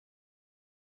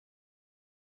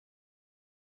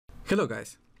Hello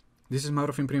guys, this is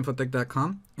Mauro from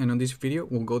Infotech.com, and on this video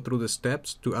we'll go through the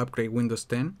steps to upgrade Windows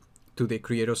 10 to the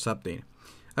Creators Update.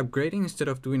 Upgrading instead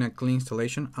of doing a clean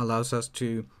installation allows us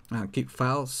to keep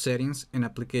files, settings, and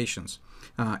applications.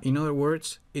 In other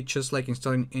words, it's just like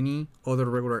installing any other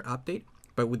regular update,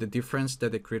 but with the difference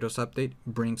that the Creators Update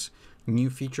brings new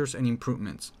features and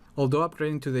improvements. Although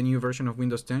upgrading to the new version of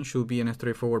Windows 10 should be a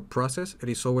straightforward process, it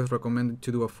is always recommended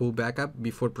to do a full backup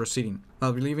before proceeding.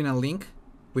 I'll be leaving a link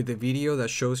with the video that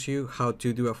shows you how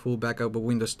to do a full backup of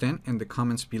Windows 10 in the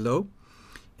comments below,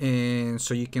 and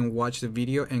so you can watch the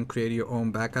video and create your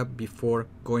own backup before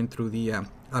going through the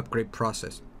upgrade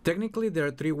process. Technically, there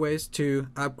are three ways to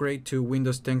upgrade to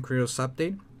Windows 10 Creators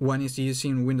Update. One is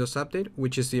using Windows Update,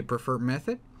 which is the preferred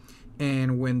method,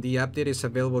 and when the update is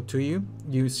available to you,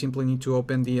 you simply need to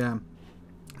open the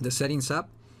settings app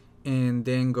and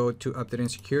then go to Update and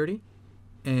Security,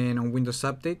 and on Windows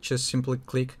Update just simply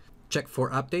click check for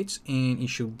updates and it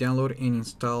should download and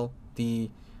install the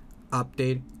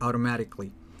update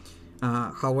automatically.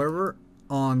 However,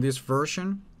 on this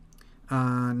version,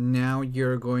 now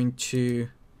you're going to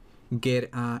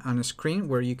get on a screen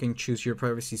where you can choose your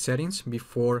privacy settings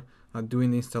before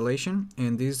doing the installation,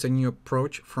 and this is a new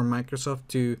approach from Microsoft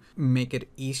to make it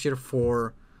easier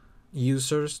for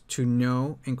users to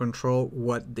know and control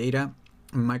what data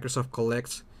Microsoft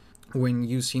collects when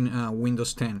using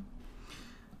Windows 10.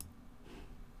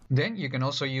 Then you can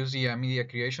also use the media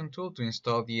creation tool to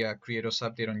install the Creators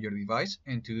Update on your device,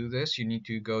 and to do this you need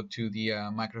to go to the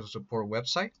Microsoft Support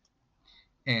website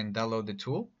and download the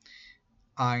tool.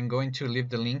 I'm going to leave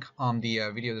the link on the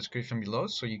video description below,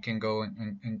 so you can go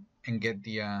and get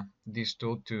the this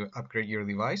tool to upgrade your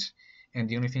device. And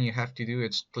the only thing you have to do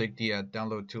is click the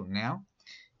download tool now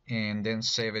and then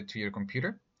save it to your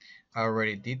computer. I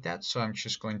already did that, so I'm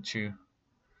just going to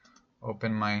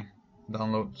open my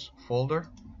downloads folder,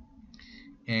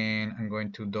 and I'm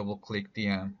going to double click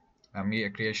the media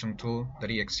creation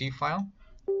tool.exe file.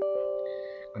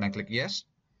 When I click yes,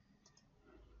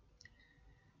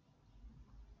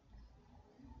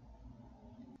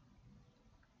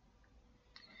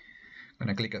 when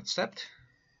I click accept,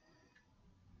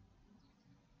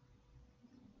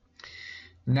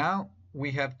 now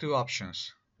we have two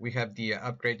options. We have the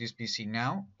upgrade this PC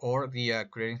now, or the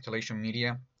create installation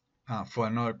media for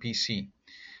another PC.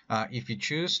 If you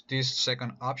choose this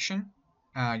second option,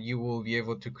 you will be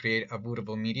able to create a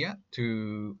bootable media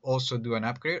to also do an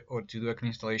upgrade or to do a clean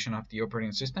installation of the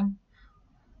operating system.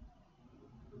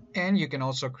 And you can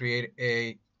also create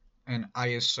an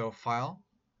ISO file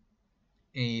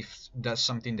if that's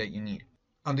something that you need.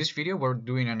 On this video, we're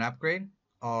doing an upgrade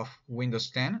of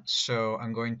Windows 10, so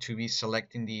I'm going to be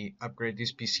selecting the upgrade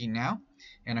this PC now,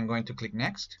 and I'm going to click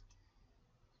next.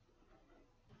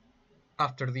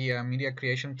 After the media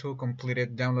creation tool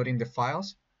completed downloading the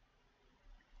files,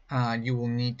 you will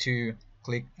need to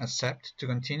click accept to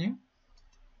continue.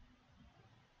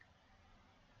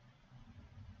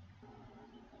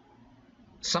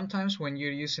 Sometimes when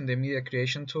you're using the media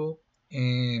creation tool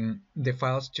and the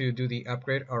files to do the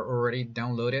upgrade are already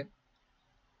downloaded,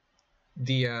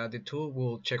 the tool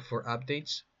will check for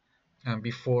updates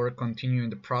before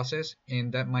continuing the process,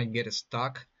 and that might get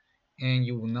stuck and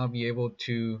you will not be able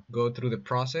to go through the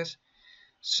process.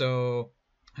 So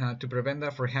to prevent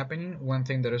that from happening, one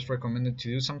thing that is recommended to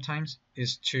do sometimes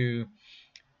is to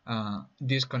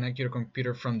disconnect your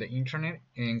computer from the internet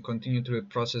and continue through the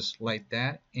process like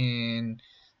that, and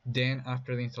then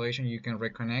after the installation you can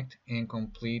reconnect and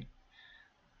complete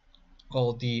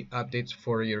all the updates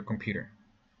for your computer.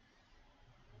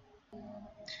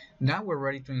 Now we're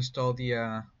ready to install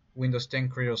the Windows 10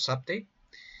 Creators Update,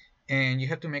 and you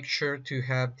have to make sure to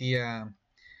have the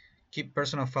keep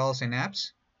personal files and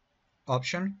apps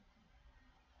option.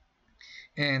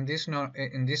 And this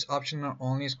option not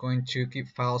only is going to keep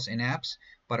files and apps,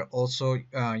 but also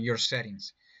your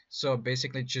settings. So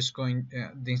basically just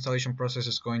the installation process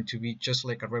is going to be just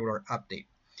like a regular update.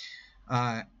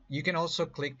 You can also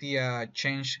click the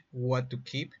change what to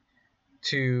keep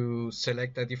to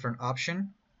select a different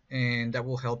option, and that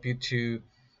will help you to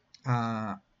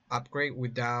upgrade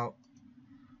without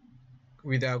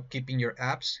keeping your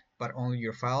apps but only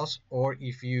your files. Or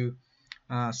if you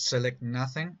select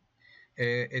nothing,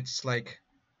 it's like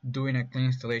doing a clean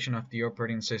installation of the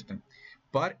operating system.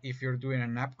 But if you're doing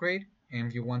an upgrade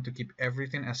and you want to keep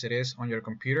everything as it is on your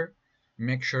computer,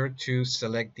 make sure to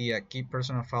select the keep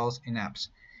personal files and apps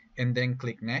and then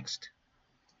click next.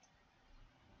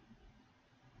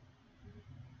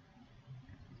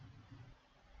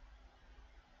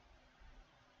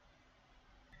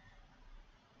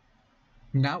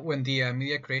 Now when the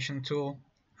media creation tool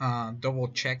double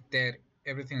check that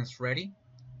everything is ready,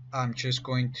 I'm just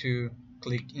going to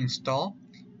click install,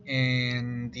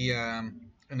 and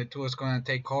the tool is going to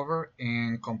take over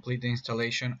and complete the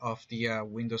installation of the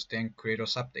Windows 10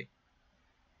 Creators Update.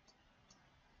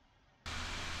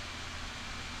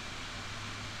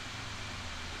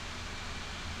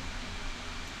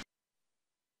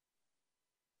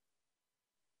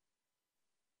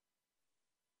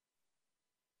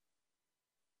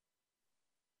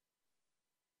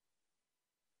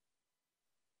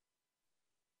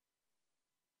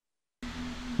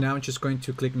 Now I'm just going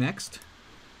to click next,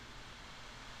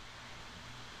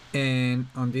 and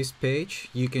on this page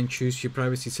you can choose your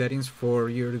privacy settings for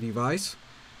your device.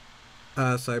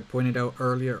 As I pointed out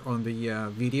earlier on the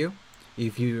video,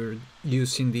 if you're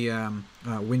using the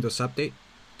Windows Update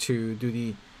to do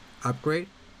the upgrade,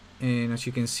 and as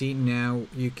you can see now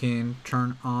you can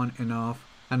turn on and off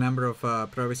a number of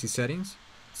privacy settings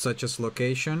such as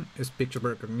location, speech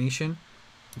recognition,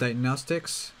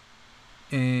 diagnostics,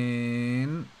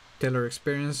 and tailor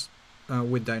experience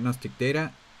with diagnostic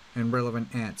data and relevant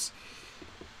ads.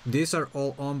 These are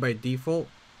all on by default,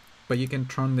 but you can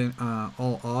turn them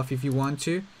all off if you want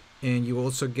to, and you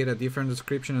also get a different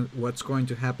description of what's going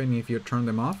to happen if you turn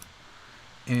them off.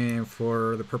 And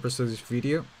for the purpose of this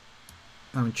video,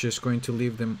 I'm just going to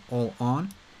leave them all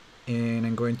on, and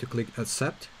I'm going to click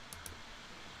accept.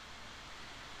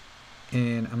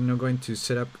 And I'm not going to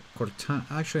set up Cortana.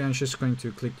 Actually, I'm just going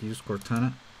to click use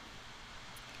Cortana.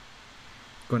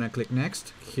 Gonna click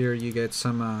next. Here you get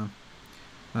some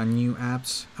new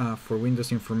apps for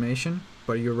Windows information,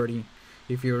 but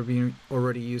if you're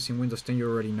already using Windows 10,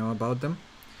 you already know about them.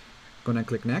 Gonna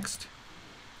click next,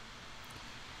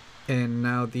 and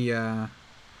now the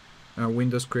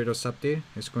Windows Creators Update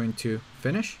is going to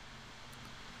finish.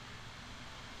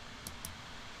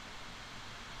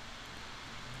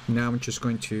 Now I'm just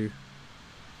going to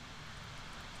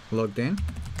log in.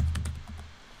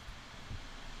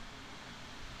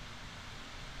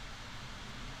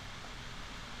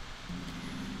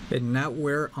 And now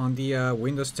we're on the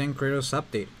Windows 10 Creators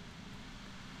Update.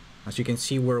 As you can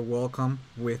see, we're welcome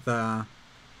with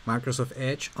Microsoft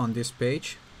Edge on this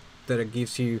page that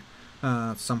gives you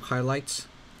some highlights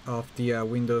of the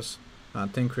Windows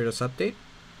 10 Creators Update.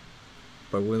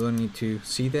 But we don't need to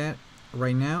see that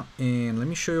right now. And let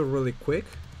me show you really quick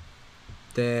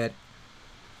that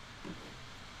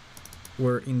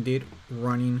we're indeed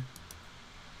running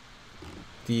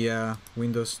the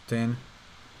Windows 10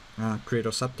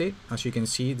 Creators Update. As you can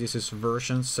see, this is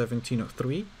version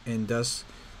 17.03, and that's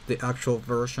the actual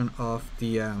version of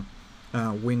the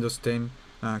Windows 10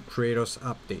 Creators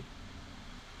Update.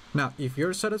 Now, if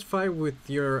you're satisfied with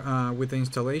your with the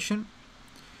installation,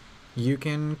 you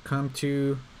can come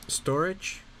to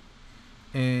storage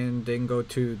and then go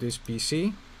to this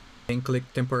PC and click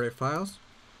temporary files,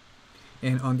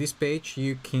 and on this page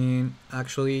you can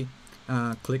actually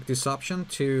click this option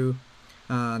to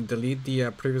delete the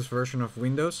previous version of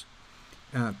Windows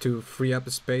to free up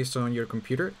space on your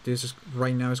computer. This is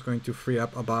right now is going to free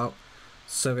up about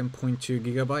 7.2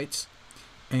 gigabytes,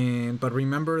 but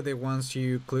remember that once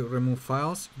you click remove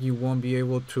files, you won't be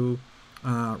able to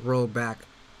roll back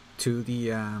to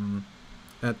the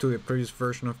previous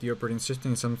version of the operating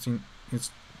system. Something is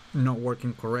not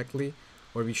working correctly,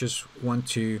 or you just want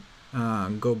to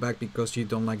go back because you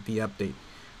don't like the update.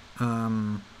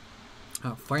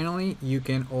 Finally, you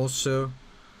can also,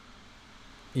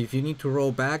 if you need to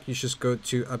roll back, you just go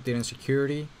to update and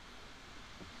security,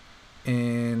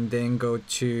 and then go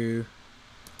to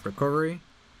recovery,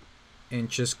 and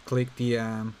just click the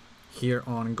here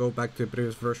on go back to the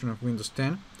previous version of Windows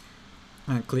 10,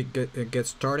 and click get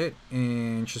started,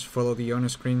 and just follow the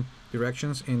on-screen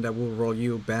directions, and that will roll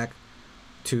you back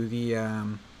to the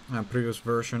previous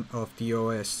version of the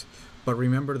OS. But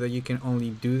remember that you can only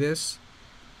do this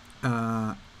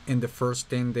in the first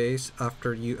 10 days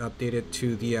after you update it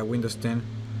to the Windows 10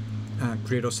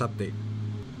 Creators Update.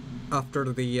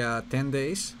 After the 10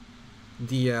 days,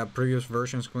 the previous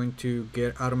version is going to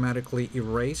get automatically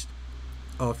erased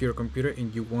off your computer,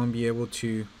 and you won't be able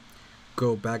to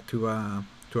go back to a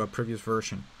previous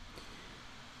version.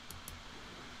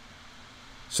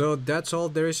 So that's all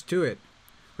there is to it.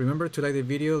 Remember to like the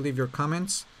video, leave your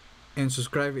comments, and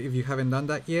subscribe if you haven't done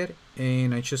that yet.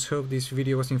 And I just hope this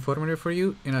video was informative for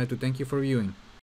you, and I'd like to thank you for viewing.